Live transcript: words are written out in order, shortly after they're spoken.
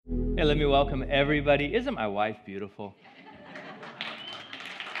Hey, let me welcome everybody. Isn't my wife beautiful?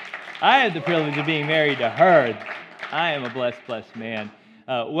 I have the privilege of being married to her. I am a blessed man.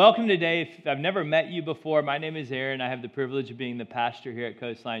 Welcome today. If I've never met you before, my name is Aaron. I have the privilege of being the pastor here at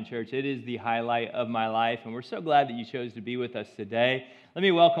Coastline Church. It is the highlight of my life, and we're so glad that you chose to be with us today. Let me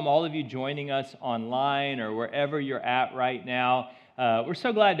welcome all of you joining us online or wherever you're at right now. We're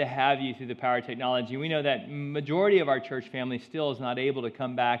so glad to have you through the power of technology. We know that majority of our church family still is not able to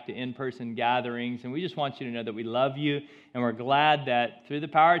come back to in-person gatherings, and we just want you to know that we love you, and we're glad that through the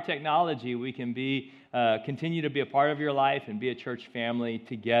power of technology we can continue to be a part of your life and be a church family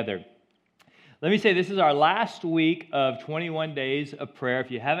together. Let me say this is our last week of 21 days of prayer. If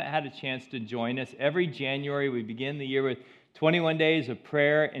you haven't had a chance to join us, every January we begin the year with 21 days of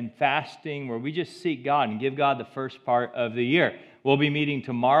prayer and fasting where we just seek God and give God the first part of the year. We'll be meeting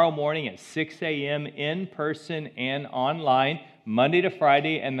tomorrow morning at 6 a.m. in person and online, Monday to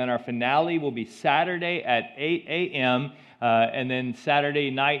Friday, and then our finale will be Saturday at 8 a.m., and then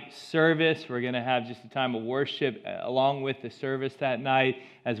Saturday night service. We're going to have just a time of worship along with the service that night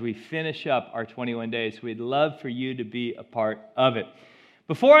as we finish up our 21 days. We'd love for you to be a part of it.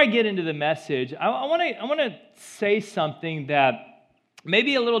 Before I get into the message, I want to say something that may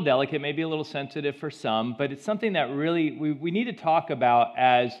be a little delicate, maybe a little sensitive for some, but it's something that really we need to talk about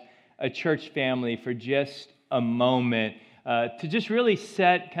as a church family for just a moment. To just really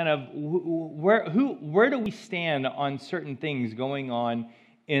set kind of where do we stand on certain things going on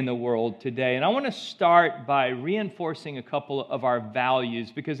in the world today. And I want to start by reinforcing a couple of our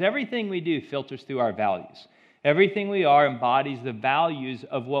values, because everything we do filters through our values. Everything we are embodies the values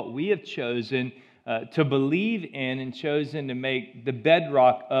of what we have chosen to believe in and chosen to make the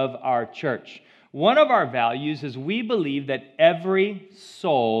bedrock of our church. One of our values is we believe that every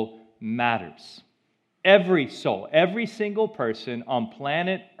soul matters. Every soul, every single person on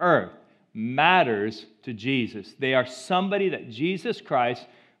planet Earth matters to Jesus. They are somebody that Jesus Christ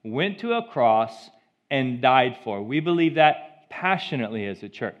went to a cross and died for. We believe that passionately as a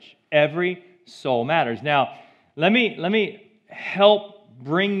church. Every soul matters. Now, let me help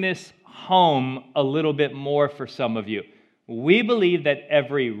bring this home a little bit more for some of you. We believe that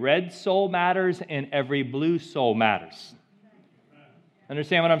every red soul matters and every blue soul matters.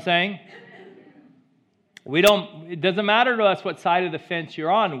 Understand what I'm saying? It doesn't matter to us what side of the fence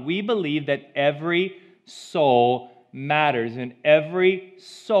you're on. We believe that every soul matters, and every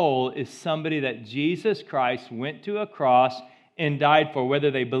soul is somebody that Jesus Christ went to a cross and died for, whether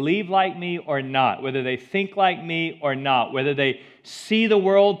they believe like me or not, whether they think like me or not, whether they see the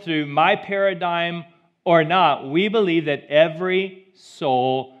world through my paradigm or not. We believe that every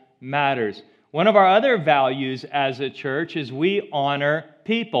soul matters. One of our other values as a church is we honor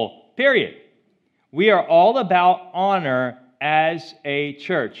people, period. We are all about honor as a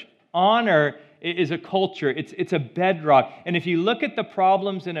church. Honor is a culture. It's a bedrock. And if you look at the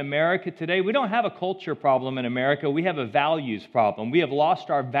problems in America today, we don't have a culture problem in America. We have a values problem. We have lost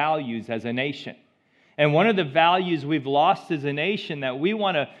our values as a nation. And one of the values we've lost as a nation that we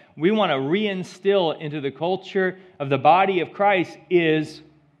want to reinstill into the culture of the body of Christ is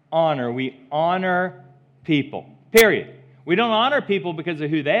honor. We honor people, period. We don't honor people because of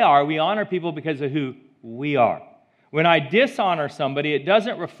who they are. We honor people because of who we are. When I dishonor somebody, it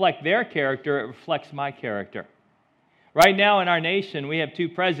doesn't reflect their character, it reflects my character. Right now in our nation, we have two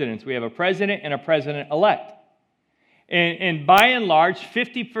presidents. We have a president and a president-elect. And by and large,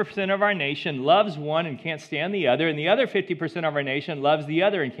 50% of our nation loves one and can't stand the other, and the other 50% of our nation loves the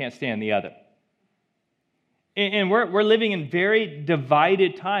other and can't stand the other. And we're living in very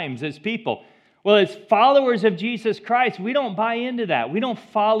divided times as people. Well, as followers of Jesus Christ, we don't buy into that. We don't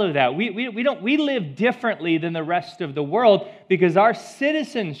follow that. We live differently than the rest of the world because our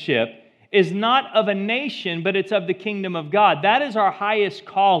citizenship is not of a nation, but it's of the kingdom of God. That is our highest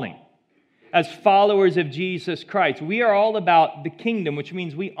calling as followers of Jesus Christ. We are all about the kingdom, which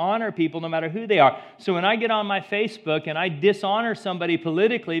means we honor people no matter who they are. So when I get on my Facebook and I dishonor somebody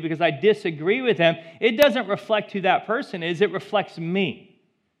politically because I disagree with them, it doesn't reflect who that person is. It reflects me.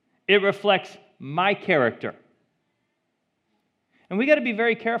 It reflects my character. And we got to be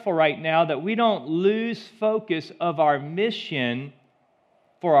very careful right now that we don't lose focus of our mission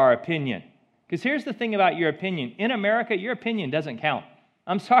for our opinion. Because here's the thing about your opinion. In America, your opinion doesn't count.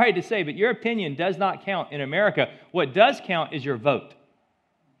 I'm sorry to say, but your opinion does not count in America. What does count is your vote.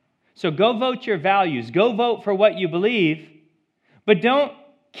 So go vote your values. Go vote for what you believe, but don't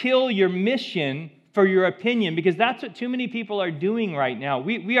kill your mission for your opinion, because that's what too many people are doing right now.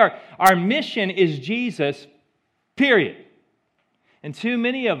 Our mission is Jesus, period. And too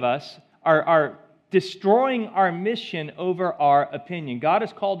many of us are destroying our mission over our opinion. God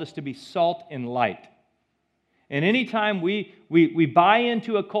has called us to be salt and light. And anytime we buy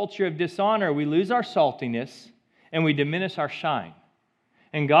into a culture of dishonor, we lose our saltiness and we diminish our shine.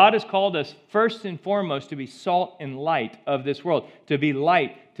 And God has called us first and foremost to be salt and light of this world, to be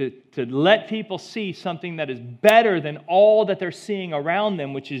light, to let people see something that is better than all that they're seeing around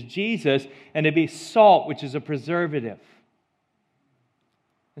them, which is Jesus, and to be salt, which is a preservative.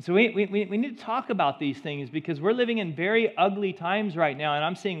 And so we need to talk about these things because we're living in very ugly times right now, and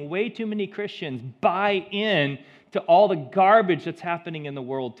I'm seeing way too many Christians buy in to all the garbage that's happening in the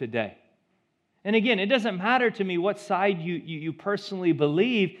world today. And again, it doesn't matter to me what side you personally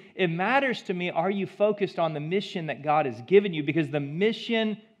believe. It matters to me, are you focused on the mission that God has given you? Because the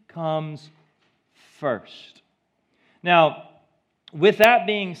mission comes first. Now, with that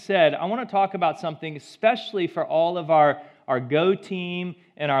being said, I want to talk about something especially for all of our Go team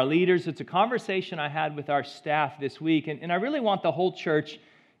and our leaders. It's a conversation I had with our staff this week, and I really want the whole church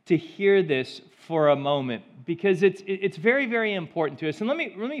to hear this for a moment because it's very, very important to us. And let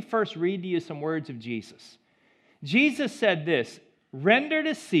me first read to you some words of Jesus. Jesus said this, "Render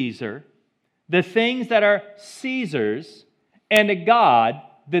to Caesar the things that are Caesar's, and to God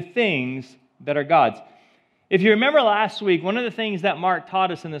the things that are God's." If you remember last week, one of the things that Mark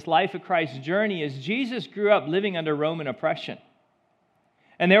taught us in this Life of Christ journey is Jesus grew up living under Roman oppression.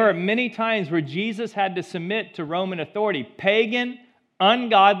 And there were many times where Jesus had to submit to Roman authority, pagan,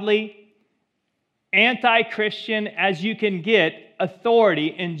 ungodly, anti-Christian as you can get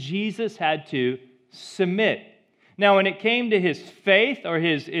authority, and Jesus had to submit. Now, when it came to his faith or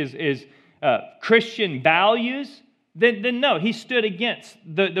his Christian values, then no, he stood against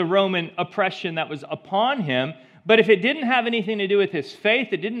the Roman oppression that was upon him. But if it didn't have anything to do with his faith,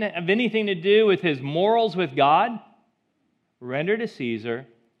 it didn't have anything to do with his morals with God, render to Caesar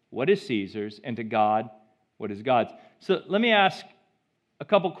what is Caesar's, and to God what is God's. So let me ask a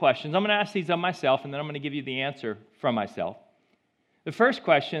couple questions. I'm going to ask these of myself, and then I'm going to give you the answer from myself. The first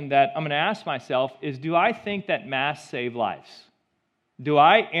question that I'm going to ask myself is, do I think that masks save lives? Do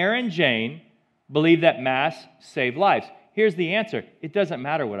I, Aaron Jane, believe that masks save lives? Here's the answer. It doesn't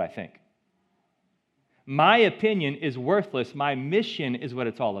matter what I think. My opinion is worthless. My mission is what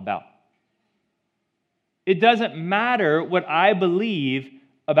it's all about. It doesn't matter what I believe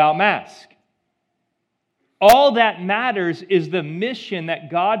about masks. All that matters is the mission that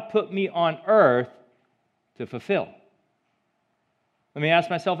God put me on earth to fulfill. Let me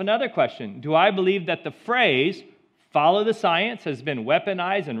ask myself another question. Do I believe that the phrase, follow the science, has been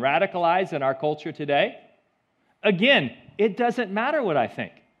weaponized and radicalized in our culture today? Again, it doesn't matter what I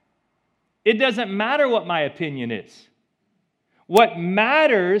think. It doesn't matter what my opinion is. What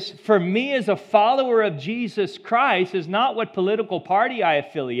matters for me as a follower of Jesus Christ is not what political party I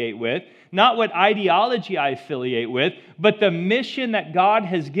affiliate with, not what ideology I affiliate with, but the mission that God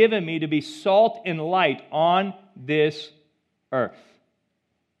has given me to be salt and light on this earth.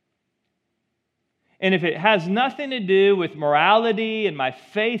 And if it has nothing to do with morality and my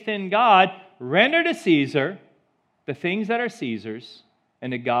faith in God, render to Caesar the things that are Caesar's,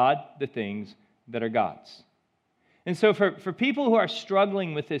 and to God the things that are God's. And so for people who are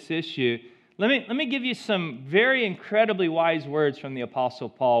struggling with this issue, let me give you some very incredibly wise words from the Apostle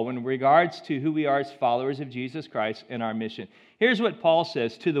Paul in regards to who we are as followers of Jesus Christ and our mission. Here's what Paul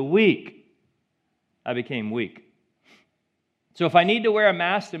says, "To the weak, I became weak." So if I need to wear a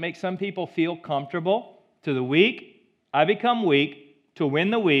mask to make some people feel comfortable, to the weak, I become weak to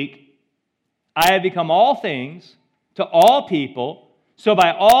win the weak. I have become all things to all people, so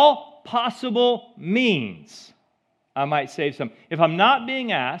by all possible means, I might save some. If I'm not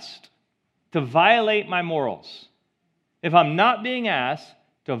being asked to violate my morals, if I'm not being asked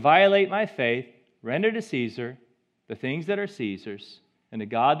to violate my faith, render to Caesar the things that are Caesar's, and to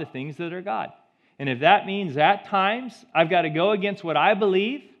God the things that are God. And if that means at times I've got to go against what I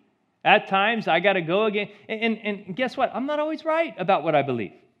believe, at times I got to go against, and guess what? I'm not always right about what I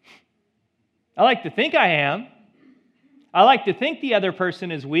believe. I like to think I am. I like to think the other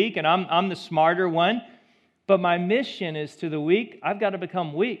person is weak and I'm the smarter one. But my mission is to the weak, I've got to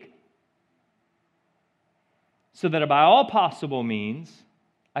become weak. So that by all possible means,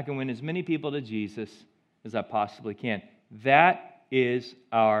 I can win as many people to Jesus as I possibly can. That is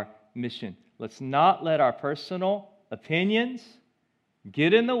our mission. Let's not let our personal opinions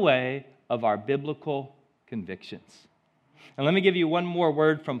get in the way of our biblical convictions. And let me give you one more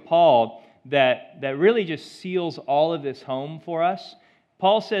word from Paul that really just seals all of this home for us.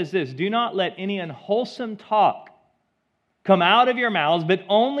 Paul says this, "Do not let any unwholesome talk come out of your mouths, but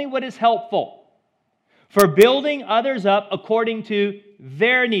only what is helpful for building others up according to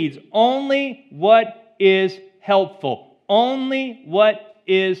their needs. Only what is helpful. Only what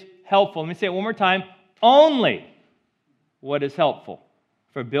is helpful. Let me say it one more time. Only what is helpful,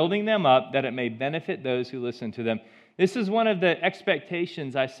 for building them up that it may benefit those who listen to them. This is one of the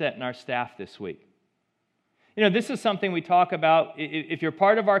expectations I set in our staff this week. You know, this is something we talk about. If you're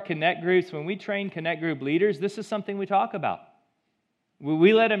part of our Connect groups, when we train Connect group leaders, this is something we talk about.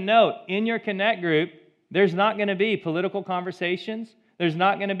 We let them know, in your Connect group, there's not going to be political conversations. There's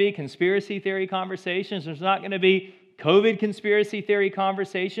not going to be conspiracy theory conversations. There's not going to be COVID conspiracy theory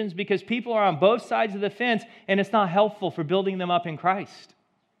conversations, because people are on both sides of the fence, and it's not helpful for building them up in Christ.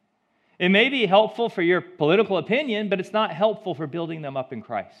 It may be helpful for your political opinion, but it's not helpful for building them up in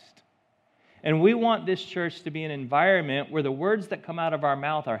Christ. And we want this church to be an environment where the words that come out of our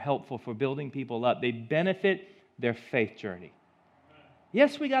mouth are helpful for building people up. They benefit their faith journey.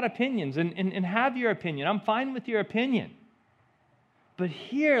 Yes, we got opinions, and have your opinion. I'm fine with your opinion. But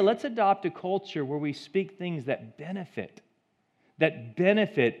here, let's adopt a culture where we speak things that benefit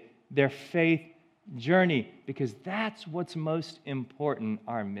their faith journey, because that's what's most important,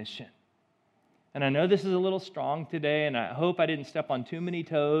 our mission. And I know this is a little strong today, and I hope I didn't step on too many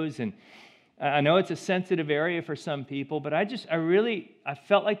toes, and I know it's a sensitive area for some people, but I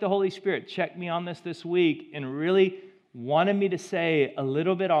felt like the Holy Spirit checked me on this week and really wanted me to say a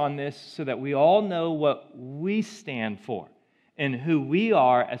little bit on this so that we all know what we stand for and who we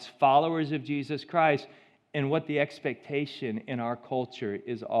are as followers of Jesus Christ and what the expectation in our culture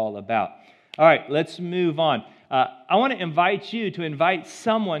is all about. All right, let's move on. I want to invite you to invite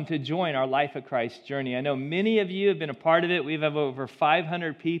someone to join our Life of Christ journey. I know many of you have been a part of it. We have over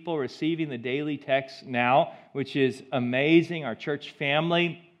 500 people receiving the daily text now, which is amazing, our church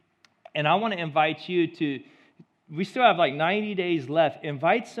family. And I want to invite you we still have like 90 days left.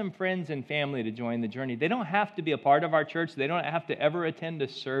 Invite some friends and family to join the journey. They don't have to be a part of our church. They don't have to ever attend a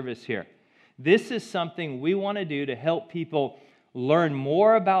service here. This is something we want to do to help people learn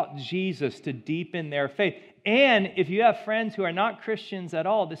more about Jesus, to deepen their faith. And if you have friends who are not Christians at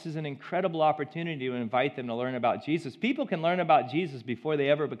all, this is an incredible opportunity to invite them to learn about Jesus. People can learn about Jesus before they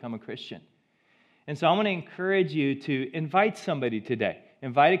ever become a Christian. And so I want to encourage you to invite somebody today.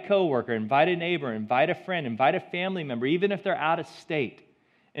 Invite a coworker, invite a neighbor, invite a friend, invite a family member, even if they're out of state.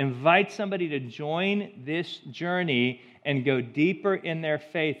 Invite somebody to join this journey and go deeper in their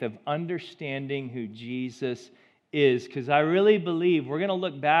faith of understanding who Jesus is. Because I really believe we're going to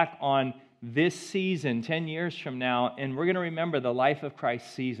look back on this season 10 years from now, and we're going to remember the Life of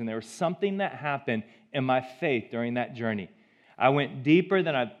Christ season. There was something that happened in my faith during that journey. I went deeper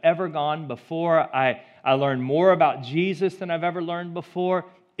than I've ever gone before. I learned more about Jesus than I've ever learned before.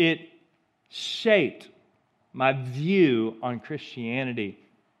 It shaped my view on Christianity.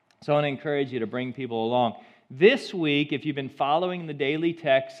 So I want to encourage you to bring people along. This week, if you've been following the daily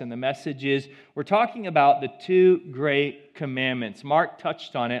texts and the messages, we're talking about the two great commandments. Mark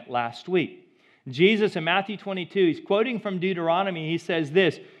touched on it last week. Jesus in Matthew 22, he's quoting from Deuteronomy. He says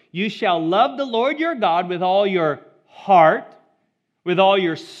this, "You shall love the Lord your God with all your heart, with all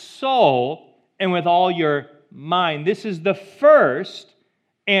your soul, and with all your mind." This is the first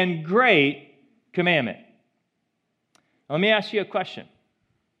and great commandment. Now, let me ask you a question.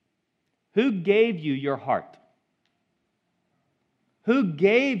 Who gave you your heart? Who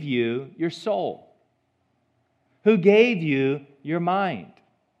gave you your soul? Who gave you your mind?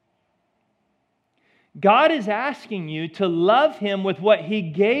 God is asking you to love Him with what He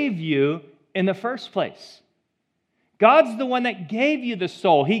gave you in the first place. God's the one that gave you the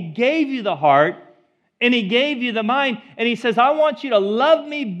soul. He gave you the heart, and He gave you the mind. And He says, I want you to love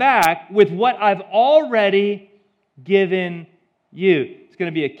me back with what I've already given you. It's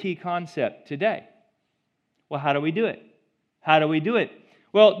going to be a key concept today. Well, how do we do it? How do we do it?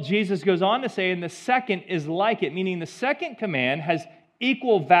 Well, Jesus goes on to say, and the second is like it, meaning the second command has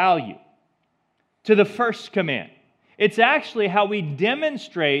equal value to the first command. It's actually how we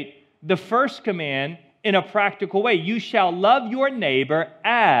demonstrate the first command in a practical way. You shall love your neighbor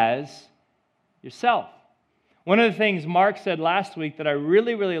as yourself. One of the things Mark said last week that I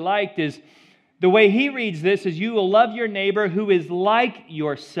really, really liked is the way he reads this is you will love your neighbor who is like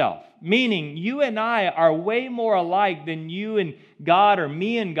yourself. Meaning you and I are way more alike than you and God or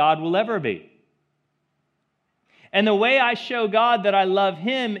me and God will ever be. And the way I show God that I love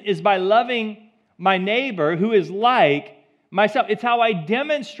Him is by loving my neighbor who is like myself. It's how I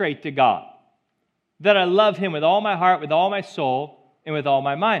demonstrate to God that I love Him with all my heart, with all my soul, and with all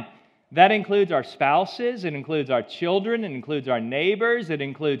my mind. That includes our spouses, it includes our children, it includes our neighbors, it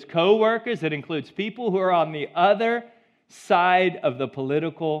includes co-workers, it includes people who are on the other side of the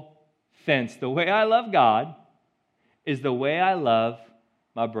political fence, the way I love God, is the way I love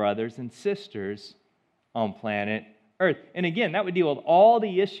my brothers and sisters on planet Earth. And again, that would deal with all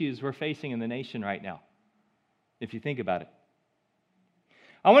the issues we're facing in the nation right now, if you think about it.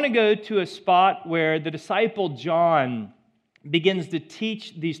 I want to go to a spot where the disciple John begins to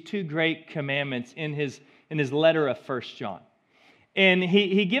teach these two great commandments in his letter of 1 John. And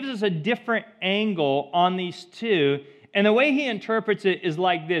he gives us a different angle on these two. And the way he interprets it is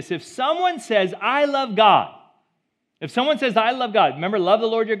like this. If someone says, I love God, remember, love the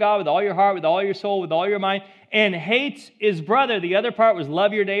Lord your God with all your heart, with all your soul, with all your mind, and hates his brother, the other part was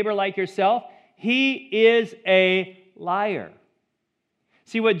love your neighbor like yourself, he is a liar.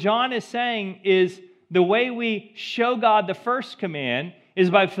 See, what John is saying is the way we show God the first command is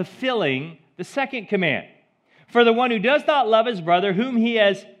by fulfilling the second command. For the one who does not love his brother, whom he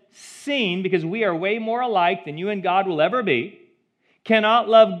has seen, because we are way more alike than you and God will ever be, cannot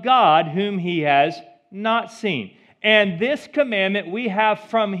love God whom he has not seen. And this commandment we have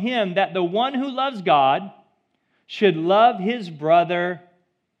from him, that the one who loves God should love his brother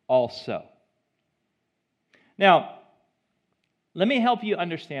also. Now, let me help you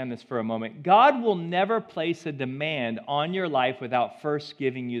understand this for a moment. God will never place a demand on your life without first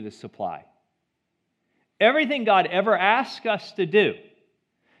giving you the supply. Everything God ever asks us to do,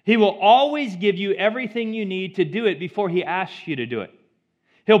 He will always give you everything you need to do it before He asks you to do it.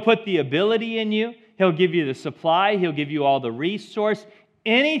 He'll put the ability in you. He'll give you the supply. He'll give you all the resource.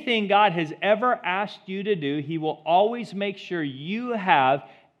 Anything God has ever asked you to do, He will always make sure you have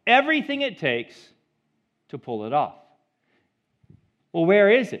everything it takes to pull it off. Well,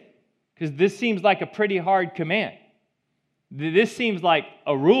 where is it? Because this seems like a pretty hard command. This seems like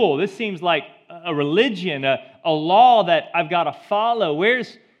a rule. This seems like a religion, a law that I've got to follow.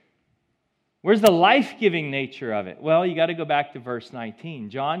 Where's the life-giving nature of it? Well, you got to go back to verse 19.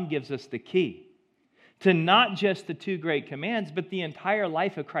 John gives us the key to not just the two great commands, but the entire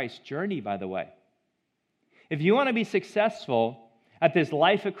life of Christ's journey, by the way. If you want to be successful at this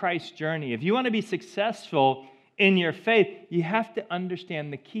life of Christ's journey, if you want to be successful in your faith, you have to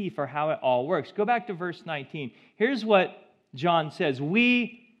understand the key for how it all works. Go back to verse 19. Here's what John says.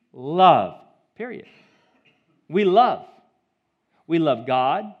 We love, period. We love. We love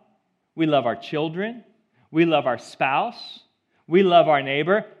God. We love our children. We love our spouse. We love our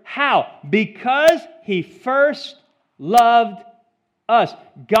neighbor. How? Because He first loved us.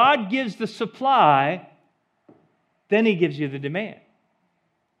 God gives the supply, then He gives you the demand.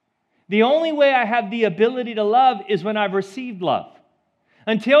 The only way I have the ability to love is when I've received love.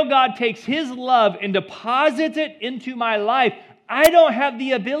 Until God takes His love and deposits it into my life, I don't have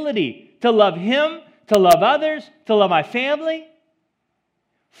the ability to love Him, to love others, to love my family.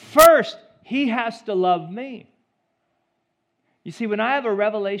 First, He has to love me. You see, when I have a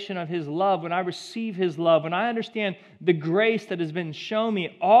revelation of His love, when I receive His love, when I understand the grace that has been shown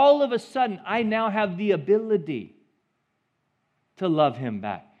me, all of a sudden, I now have the ability to love Him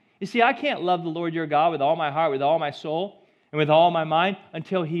back. You see, I can't love the Lord your God with all my heart, with all my soul, and with all my mind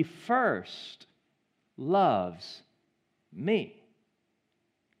until He first loves me.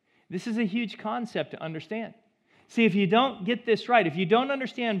 This is a huge concept to understand. See, if you don't get this right, if you don't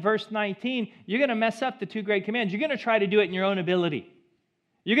understand verse 19, you're going to mess up the two great commands. You're going to try to do it in your own ability.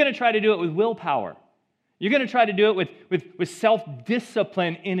 You're going to try to do it with willpower. You're going to try to do it with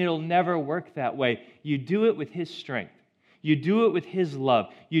self-discipline, and it'll never work that way. You do it with His strength. You do it with His love.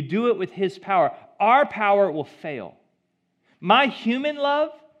 You do it with His power. Our power will fail. My human love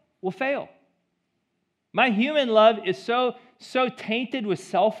will fail. My human love is so tainted with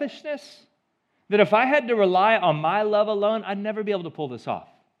selfishness that if I had to rely on my love alone, I'd never be able to pull this off.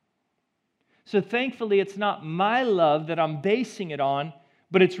 So thankfully, it's not my love that I'm basing it on,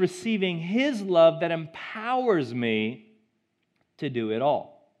 but it's receiving His love that empowers me to do it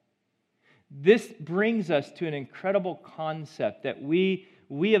all. This brings us to an incredible concept that we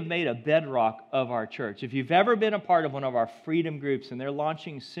have made a bedrock of our church. If you've ever been a part of one of our freedom groups, and they're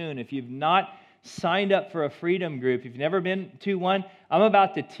launching soon, if you've not signed up for a freedom group, if you've never been to one, I'm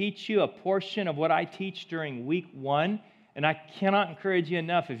about to teach you a portion of what I teach during week 1, and I cannot encourage you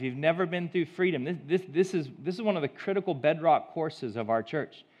enough. If you've never been through freedom, this is one of the critical bedrock courses of our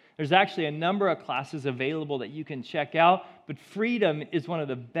church. There's actually a number of classes available that you can check out, but freedom is one of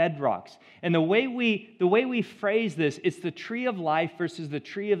the bedrocks. And the way we phrase this, it's the tree of life versus the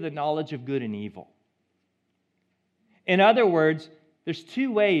tree of the knowledge of good and evil. In other words, there's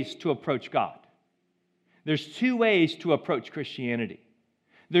two ways to approach God. There's two ways to approach Christianity.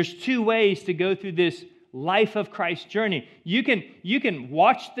 There's two ways to go through this life of Christ journey. You can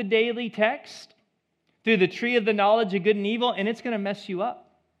watch the daily text through the tree of the knowledge of good and evil, and it's going to mess you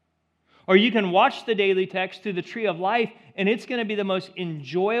up. Or you can watch the daily text through the tree of life, and it's going to be the most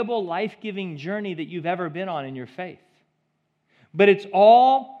enjoyable, life-giving journey that you've ever been on in your faith. But it's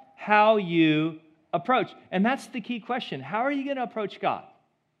all how you approach. And that's the key question. How are you going to approach God?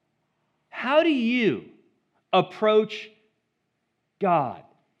 How do you approach God?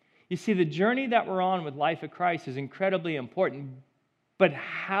 You see, the journey that we're on with Life of Christ is incredibly important, but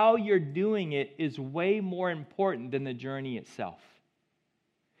how you're doing it is way more important than the journey itself.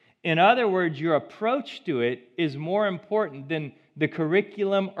 In other words, your approach to it is more important than the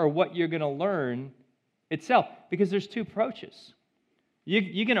curriculum or what you're going to learn itself, because there's two approaches.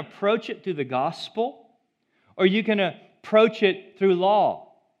 You can approach it through the gospel, or you can approach it through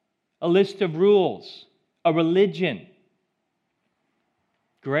law, a list of rules, a religion.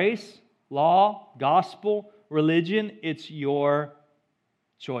 Grace, law, gospel, religion, it's your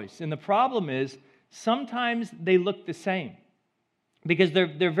choice. And the problem is, sometimes they look the same because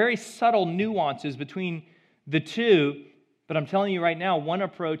they're very subtle nuances between the two. But I'm telling you right now, one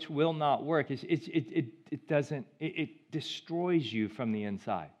approach will not work. It destroys you from the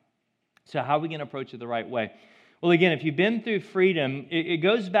inside. So how are we going to approach it the right way? Well, again, if you've been through freedom, it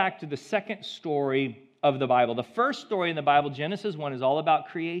goes back to the second story of the Bible. The first story in the Bible, Genesis 1, is all about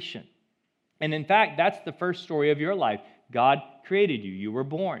creation. And in fact, that's the first story of your life. God created you. You were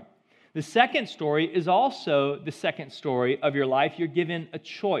born. The second story is also the second story of your life. You're given a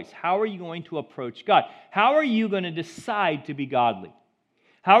choice. How are you going to approach God? How are you going to decide to be godly?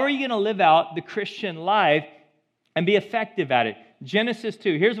 How are you going to live out the Christian life and be effective at it? Genesis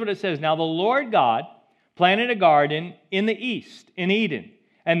 2, here's what it says. Now the Lord God planted a garden in the east, in Eden,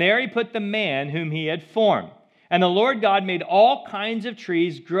 and there he put the man whom he had formed. And the Lord God made all kinds of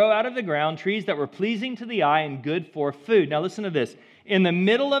trees grow out of the ground, trees that were pleasing to the eye and good for food. Now listen to this. In the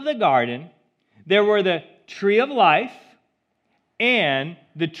middle of the garden, there were the tree of life and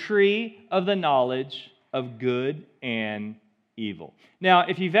the tree of the knowledge of good and evil. Now,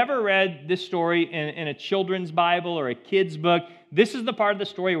 if you've ever read this story in a children's Bible or a kid's book, this is the part of the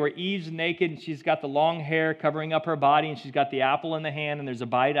story where Eve's naked and she's got the long hair covering up her body and she's got the apple in the hand and there's a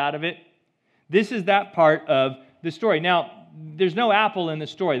bite out of it. This is that part of the story. Now, there's no apple in the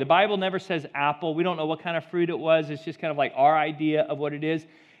story. The Bible never says apple. We don't know what kind of fruit it was. It's just kind of like our idea of what it is.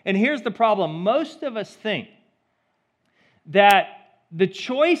 And here's the problem. Most of us think that the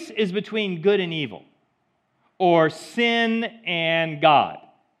choice is between good and evil, or sin and God.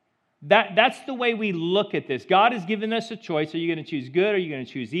 That's the way we look at this. God has given us a choice. Are you going to choose good? Are you going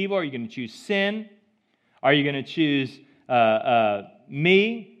to choose evil? Are you going to choose sin? Are you going to choose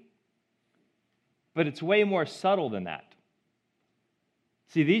me? But it's way more subtle than that.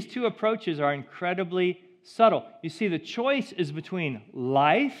 See, these two approaches are incredibly subtle. You see, the choice is between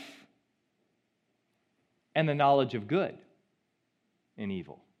life and the knowledge of good and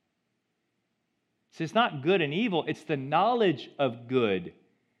evil. See, it's not good and evil, it's the knowledge of good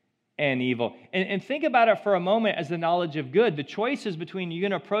and evil. And think about it for a moment as the knowledge of good. The choice is between you're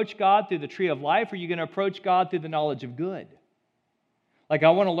going to approach God through the tree of life or you're going to approach God through the knowledge of good. Like, I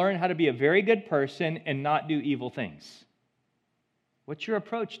want to learn how to be a very good person and not do evil things. What's your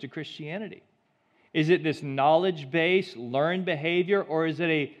approach to Christianity? Is it this knowledge-based, learned behavior, or is it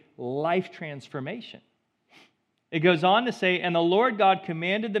a life transformation? It goes on to say, and the Lord God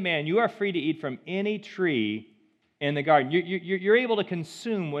commanded the man, you are free to eat from any tree in the garden. You're able to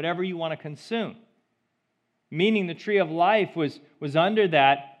consume whatever you want to consume. Meaning the tree of life was under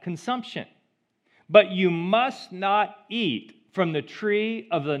that consumption. But you must not eat from the tree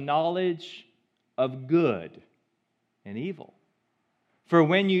of the knowledge of good and evil. For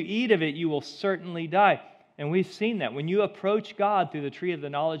when you eat of it, you will certainly die. And we've seen that. When you approach God through the tree of the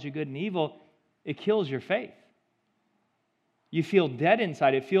knowledge of good and evil, it kills your faith. You feel dead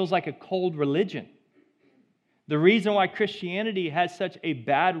inside. It feels like a cold religion. The reason why Christianity has such a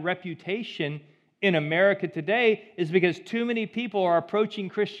bad reputation in America today is because too many people are approaching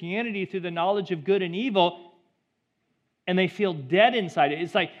Christianity through the knowledge of good and evil, and they feel dead inside it.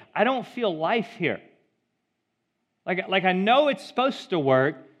 It's like, I don't feel life here. Like I know it's supposed to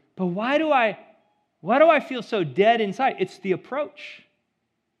work, but why do I feel so dead inside? It's the approach.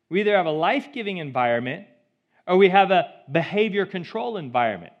 We either have a life-giving environment or we have a behavior control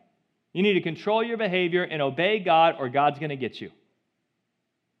environment. You need to control your behavior and obey God, or God's going to get you.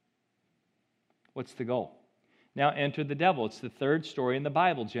 What's the goal? Now enter the devil. It's the third story in the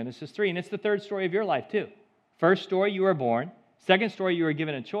Bible, Genesis 3, and it's the third story of your life too. First story, you were born. Second story, you were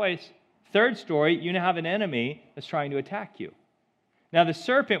given a choice. Third story, you now have an enemy that's trying to attack you. Now the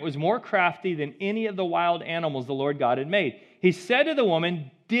serpent was more crafty than any of the wild animals the Lord God had made. He said to the woman,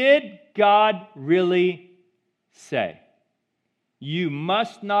 did God really say? You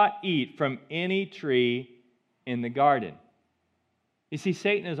must not eat from any tree in the garden. You see,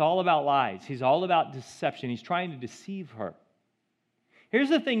 Satan is all about lies. He's all about deception. He's trying to deceive her. Here's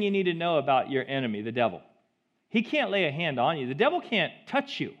the thing you need to know about your enemy, the devil. He can't lay a hand on you. The devil can't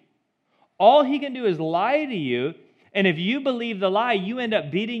touch you. All he can do is lie to you, and if you believe the lie, you end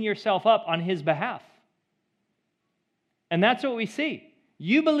up beating yourself up on his behalf. And that's what we see.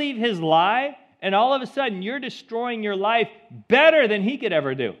 You believe his lie, and all of a sudden you're destroying your life better than he could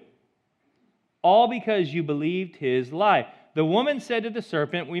ever do. All because you believed his lie. The woman said to the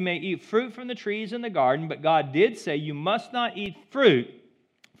serpent, we may eat fruit from the trees in the garden, but God did say you must not eat fruit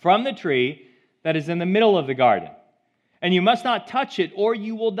from the tree that is in the middle of the garden. And you must not touch it or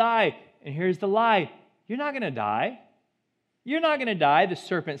you will die. And here's the lie. You're not going to die. You're not going to die, the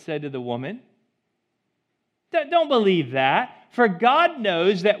serpent said to the woman. Don't believe that. For God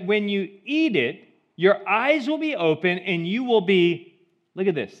knows that when you eat it, your eyes will be open and you will be, look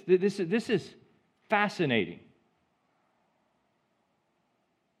at this. This is fascinating.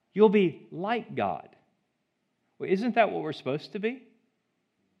 You'll be like God. Well, isn't that what we're supposed to be?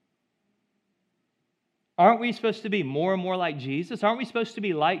 Aren't we supposed to be more and more like Jesus? Aren't we supposed to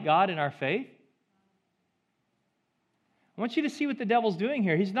be like God in our faith? I want you to see what the devil's doing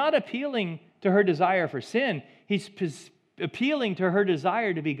here. He's not appealing to her desire for sin. He's appealing to her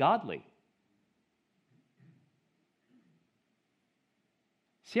desire to be godly.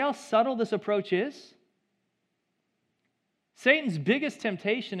 See how subtle this approach is? Satan's biggest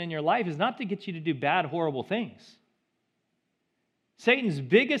temptation in your life is not to get you to do bad, horrible things. Satan's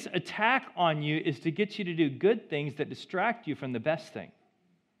biggest attack on you is to get you to do good things that distract you from the best thing,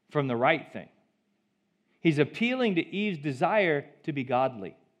 from the right thing. He's appealing to Eve's desire to be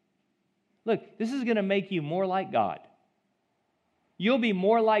godly. Look, this is going to make you more like God. You'll be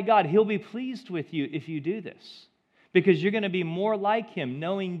more like God. He'll be pleased with you if you do this, because you're going to be more like Him,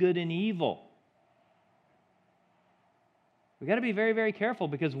 knowing good and evil. We've got to be very, very careful,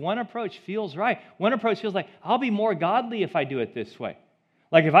 because one approach feels right. One approach feels like, I'll be more godly if I do it this way.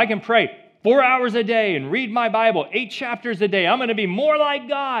 Like if I can pray 4 hours a day and read my Bible 8 chapters a day, I'm going to be more like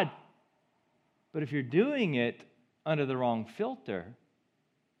God. But if you're doing it under the wrong filter,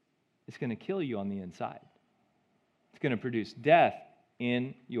 it's going to kill you on the inside. It's going to produce death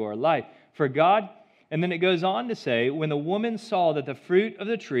in your life. For God, and then it goes on to say, when the woman saw that the fruit of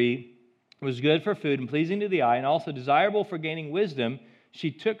the tree was good for food and pleasing to the eye and also desirable for gaining wisdom,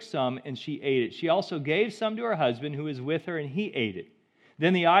 she took some and she ate it. She also gave some to her husband who was with her, and he ate it.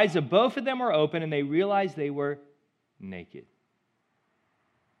 Then the eyes of both of them were open, and they realized they were naked.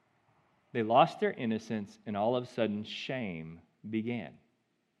 They lost their innocence, and all of a sudden shame began.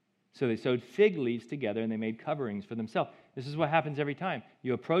 So they sewed fig leaves together, and they made coverings for themselves. This is what happens every time.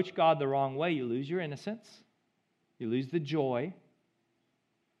 You approach God the wrong way, you lose your innocence, you lose the joy,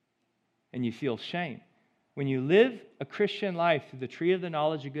 and you feel shame. When you live a Christian life through the tree of the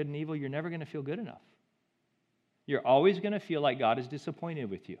knowledge of good and evil, you're never going to feel good enough. You're always going to feel like God is disappointed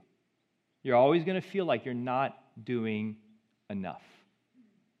with you. You're always going to feel like you're not doing enough.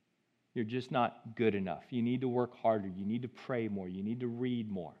 You're just not good enough. You need to work harder. You need to pray more. You need to read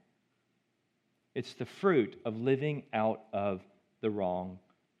more. It's the fruit of living out of the wrong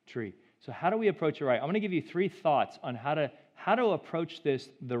tree. So how do we approach it right? I'm going to give you 3 thoughts on how to approach this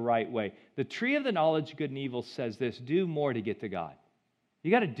the right way. The tree of the knowledge of good and evil says this: do more to get to God.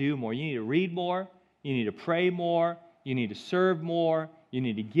 You got to do more. You need to read more. You need to pray more. You need to serve more. You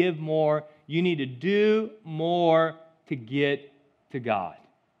need to give more. You need to do more to get to God.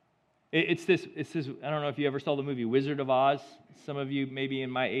 It's this, I don't know if you ever saw the movie Wizard of Oz. Some of you maybe in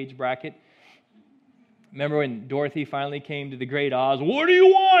my age bracket. Remember when Dorothy finally came to the great Oz? What do you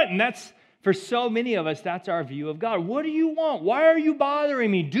want? And that's, for so many of us, that's our view of God. What do you want? Why are you bothering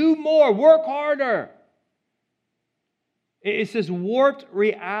me? Do more. Work harder. It's this warped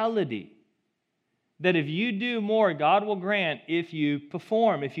reality that if you do more, God will grant if you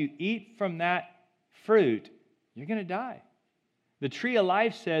perform. If you eat from that fruit, you're going to die. The tree of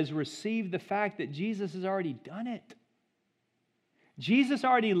life says, receive the fact that Jesus has already done it. Jesus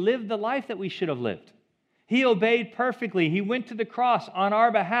already lived the life that we should have lived. He obeyed perfectly. He went to the cross on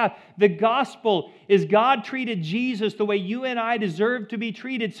our behalf. The gospel is God treated Jesus the way you and I deserve to be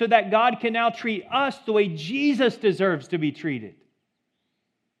treated, so that God can now treat us the way Jesus deserves to be treated.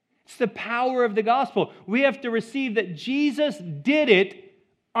 It's the power of the gospel. We have to receive that Jesus did it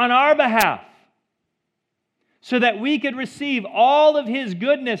on our behalf, so that we could receive all of His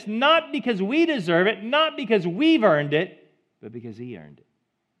goodness, not because we deserve it, not because we've earned it, but because He earned it.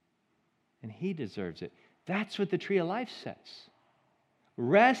 And He deserves it. That's what the tree of life says.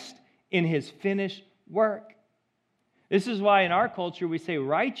 Rest in His finished work. This is why in our culture we say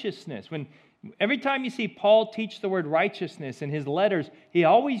righteousness. Every time you see Paul teach the word righteousness in his letters, he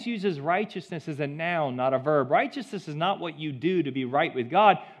always uses righteousness as a noun, not a verb. Righteousness is not what you do to be right with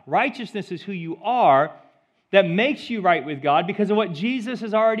God. Righteousness is who you are that makes you right with God because of what Jesus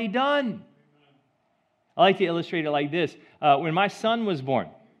has already done. I like to illustrate it like this. When my son was born,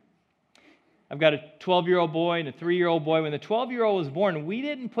 I've got a 12-year-old boy and a 3-year-old boy. When the 12-year-old was born, we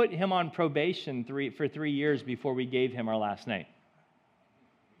didn't put him on probation for 3 years before we gave him our last name.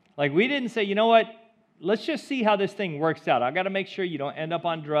 Like, we didn't say, you know what, let's just see how this thing works out. I've got to make sure you don't end up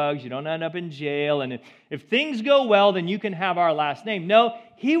on drugs, you don't end up in jail, and if things go well, then you can have our last name. No,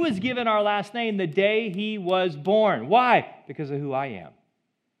 he was given our last name the day he was born. Why? Because of who I am.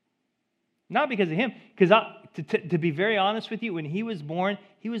 Not because of him. Because to be very honest with you, when he was born,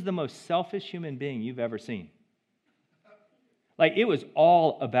 he was the most selfish human being you've ever seen. Like, it was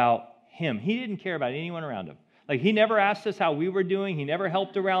all about him. He didn't care about anyone around him. Like, he never asked us how we were doing. He never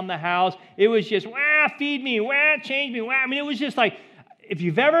helped around the house. It was just, feed me, change me, I mean, it was just like, if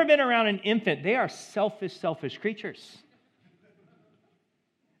you've ever been around an infant, they are selfish creatures.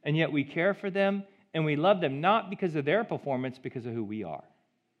 And yet we care for them and we love them, not because of their performance, because of who we are.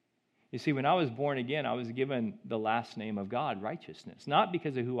 You see, when I was born again, I was given the last name of God, righteousness. Not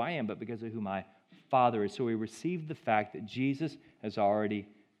because of who I am, but because of who my Father is. So we received the fact that Jesus has already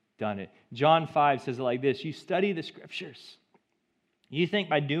done it. John 5 says it like this: you study the Scriptures. You think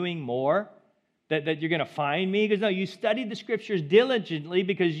by doing more that you're going to find me? He goes, no, you study the Scriptures diligently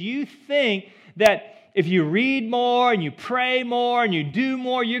because you think that if you read more and you pray more and you do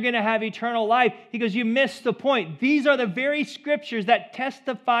more, you're going to have eternal life. He goes, you missed the point. These are the very Scriptures that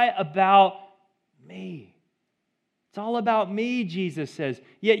testify about me. It's all about me, Jesus says.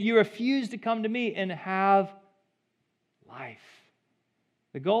 Yet you refuse to come to me and have life.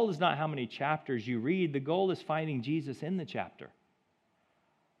 The goal is not how many chapters you read. The goal is finding Jesus in the chapter.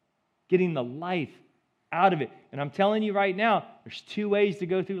 Getting the life out of it. And I'm telling you right now, there's 2 ways to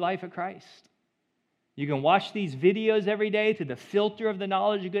go through life of Christ. You can watch these videos every day through the filter of the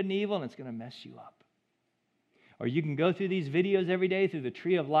knowledge of good and evil, and it's going to mess you up. Or you can go through these videos every day through the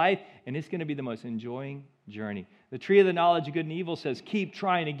tree of life, and it's going to be the most enjoying journey. The tree of the knowledge of good and evil says, keep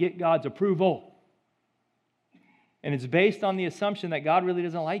trying to get God's approval. And it's based on the assumption that God really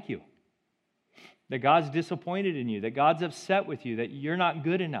doesn't like you, that God's disappointed in you, that God's upset with you, that you're not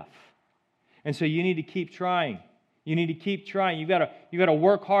good enough. And so you need to keep trying. You need to keep trying. You've got to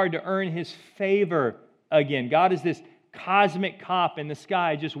work hard to earn His favor again. God is this cosmic cop in the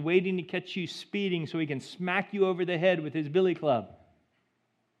sky just waiting to catch you speeding so He can smack you over the head with His billy club.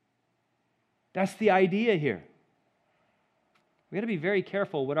 That's the idea here. We've got to be very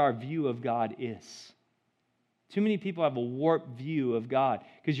careful what our view of God is. Too many people have a warped view of God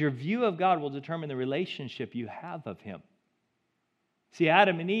because your view of God will determine the relationship you have of Him. See,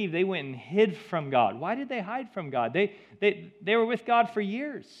 Adam and Eve, they went and hid from God. Why did they hide from God? They were with God for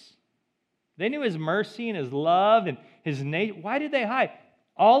years. They knew His mercy and His love and His nature. Why did they hide?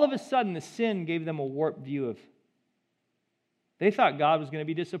 All of a sudden, the sin gave them a warped view of. They thought God was going to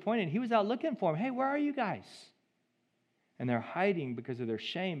be disappointed. He was out looking for them. Hey, where are you guys? And they're hiding because of their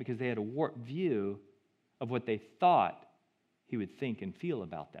shame, because they had a warped view of what they thought He would think and feel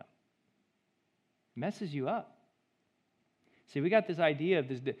about them. It messes you up. See, we got this idea of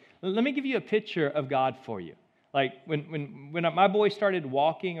this. Let me give you a picture of God for you. Like when my boy started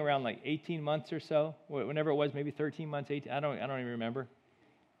walking around like 18 months or so, whenever it was, maybe 13 months, 18, I don't even remember.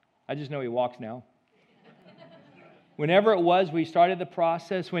 I just know he walks now. Whenever it was, we started the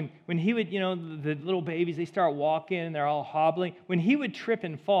process. When he would, the little babies, they start walking and they're all hobbling. When he would trip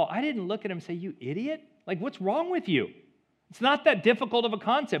and fall, I didn't look at him and say, "You idiot! Like, what's wrong with you?" It's not that difficult of a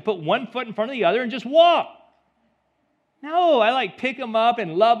concept. Put one foot in front of the other and just walk. No, I pick him up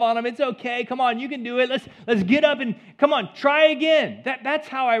and love on him. It's okay. Come on, you can do it. Let's get up and come on, try again. That's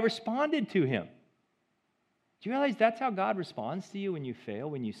how I responded to him. Do you realize that's how God responds to you when you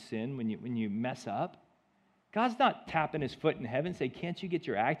fail, when you sin, when you mess up? God's not tapping His foot in heaven and saying, "Can't you get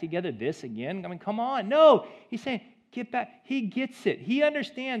your act together this again?" I mean, come on. No, He's saying, get back. He gets it. He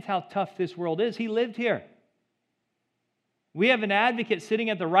understands how tough this world is. He lived here. We have an advocate sitting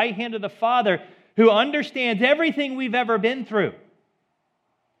at the right hand of the Father who understands everything we've ever been through.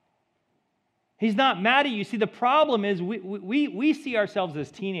 He's not mad at you. See, the problem is we see ourselves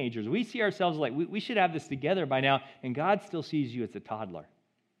as teenagers. We see ourselves like we should have this together by now, and God still sees you as a toddler.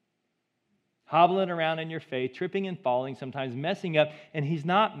 Hobbling around in your faith, tripping and falling, sometimes messing up, and He's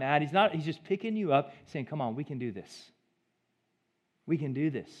not mad. He's just picking you up, saying, "Come on, we can do this. We can do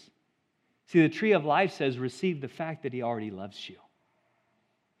this." See, the tree of life says, receive the fact that He already loves you.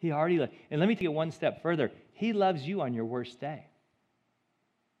 He already loves. And let me take it one step further. He loves you on your worst day.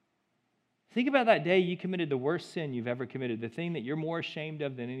 Think about that day you committed the worst sin you've ever committed, the thing that you're more ashamed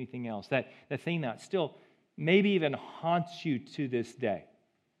of than anything else, that thing that still maybe even haunts you to this day.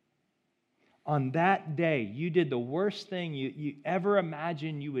 On that day, you did the worst thing you ever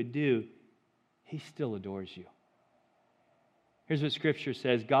imagined you would do. He still adores you. Here's what Scripture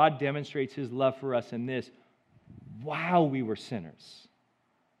says. God demonstrates His love for us in this. While we were sinners,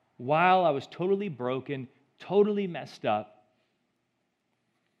 while I was totally broken, totally messed up,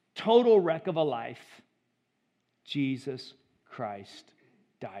 total wreck of a life, Jesus Christ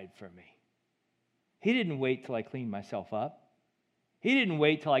died for me. He didn't wait till I cleaned myself up. He didn't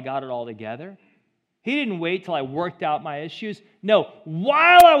wait till I got it all together. He didn't wait till I worked out my issues. No,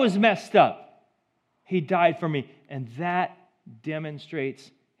 while I was messed up, He died for me. And that demonstrates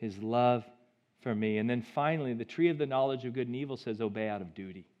His love for me. And then finally, the tree of the knowledge of good and evil says, obey out of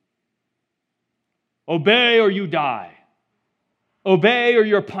duty. Obey or you die. Obey or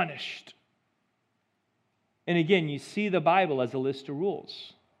you're punished. And again, you see the Bible as a list of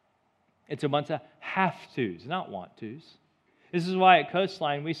rules. It's a bunch of have-tos, not want-tos. This is why at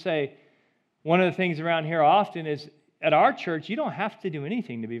Coastline we say, one of the things around here often is, at our church, you don't have to do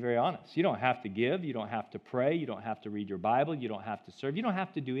anything, to be very honest. You don't have to give. You don't have to pray. You don't have to read your Bible. You don't have to serve. You don't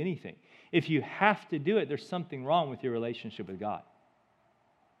have to do anything. If you have to do it, there's something wrong with your relationship with God.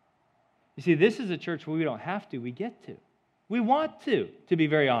 You see, this is a church where we don't have to. We get to. We want to be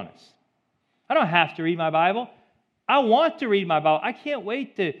very honest. I don't have to read my Bible. I want to read my Bible. I can't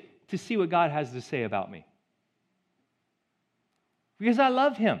wait to see what God has to say about me. Because I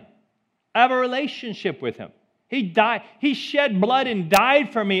love Him. I have a relationship with Him. He died. He shed blood and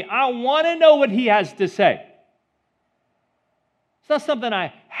died for me. I want to know what He has to say. It's not something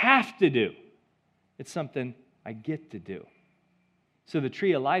I have to do. It's something I get to do. So the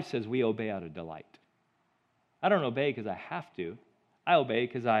tree of life says we obey out of delight. I don't obey because I have to. I obey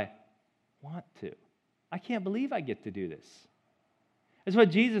because I want to. I can't believe I get to do this. That's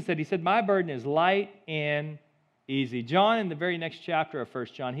what Jesus said. He said, my burden is light and easy. John, in the very next chapter of 1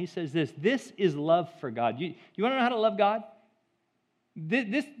 John, he says this. This is love for God. You want to know how to love God?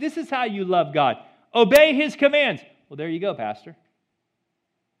 This is how you love God. Obey His commands. Well, there you go, Pastor.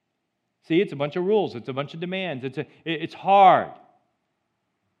 See, it's a bunch of rules. It's a bunch of demands. It's hard.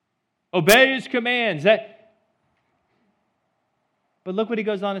 Obey His commands. But look what he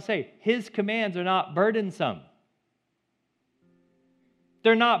goes on to say. His commands are not burdensome.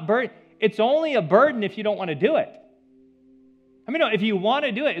 They're not It's only a burden if you don't want to do it. I mean, no, if you want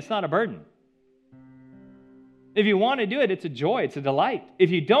to do it, it's not a burden. If you want to do it, it's a joy, it's a delight.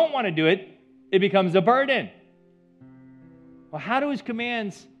 If you don't want to do it, it becomes a burden. Well, how do His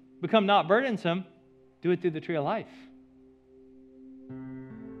commands become not burdensome? Do it through the tree of life.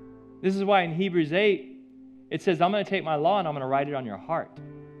 This is why in Hebrews 8, it says, I'm going to take my law and I'm going to write it on your heart.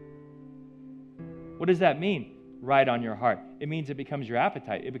 What does that mean? Write on your heart. It means it becomes your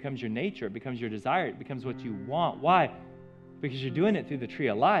appetite. It becomes your nature. It becomes your desire. It becomes what you want. Why? Because you're doing it through the tree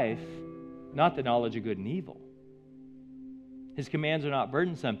of life, not the knowledge of good and evil. His commands are not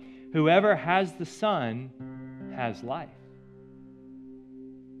burdensome. Whoever has the Son has life.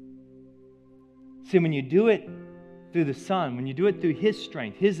 See, when you do it through the Son, when you do it through His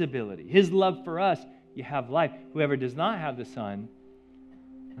strength, His ability, His love for us, you have life. Whoever does not have the Son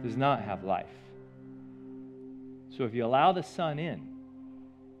does not have life. So if you allow the Son in,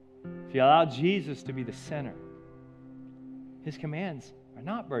 if you allow Jesus to be the center, His commands are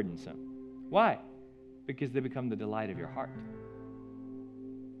not burdensome. Why? Because they become the delight of your heart.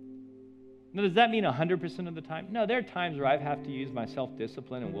 Now, does that mean 100% of the time? No, there are times where I have to use my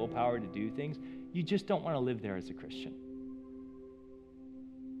self-discipline and willpower to do things. You just don't want to live there as a Christian.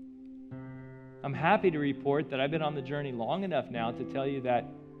 I'm happy to report that I've been on the journey long enough now to tell you that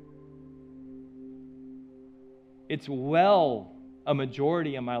it's well a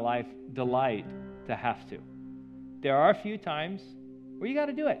majority of my life delight to have to. There are a few times where you got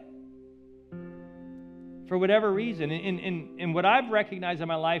to do it. For whatever reason. And what I've recognized in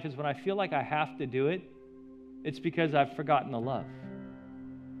my life is when I feel like I have to do it, it's because I've forgotten the love.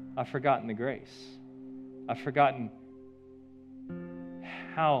 I've forgotten the grace. I've forgotten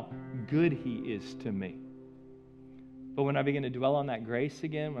how good He is to me. But when I begin to dwell on that grace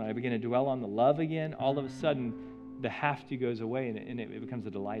again, when I begin to dwell on the love again, all of a sudden the have to goes away and it becomes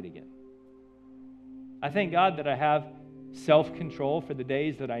a delight again. I thank God that I have self-control for the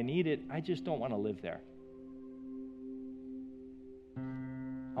days that I need it. I just don't want to live there.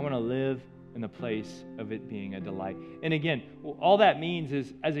 I want to live in the place of it being a delight. And again, all that means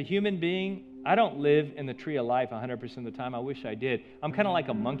is, as a human being, I don't live in the tree of life 100% of the time. I wish I did. I'm kind of like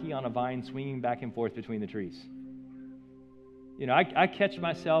a monkey on a vine swinging back and forth between the trees. You know, I catch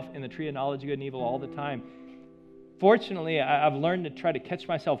myself in the tree of knowledge of good and evil all the time. Fortunately, I've learned to try to catch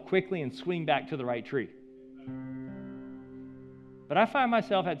myself quickly and swing back to the right tree. But I find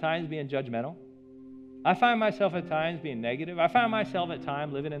myself at times being judgmental. I find myself at times being negative. I find myself at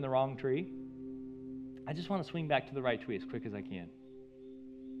times living in the wrong tree. I just want to swing back to the right tree as quick as I can.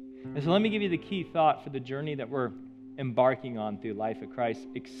 And so let me give you the key thought for the journey that we're embarking on through life of Christ.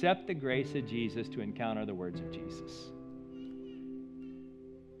 Accept the grace of Jesus to encounter the words of Jesus.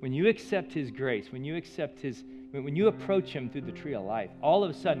 When you accept his grace, when you approach him through the tree of life, all of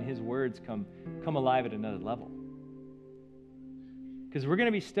a sudden his words come alive at another level. Because we're going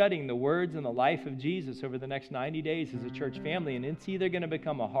to be studying the words and the life of Jesus over the next 90 days as a church family, and it's either going to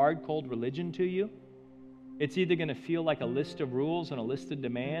become a hard, cold religion to you. It's either going to feel like a list of rules and a list of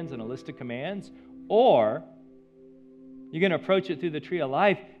demands and a list of commands, or you're going to approach it through the tree of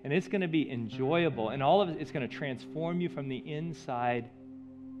life, and it's going to be enjoyable, and all of it's going to transform you from the inside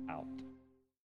out.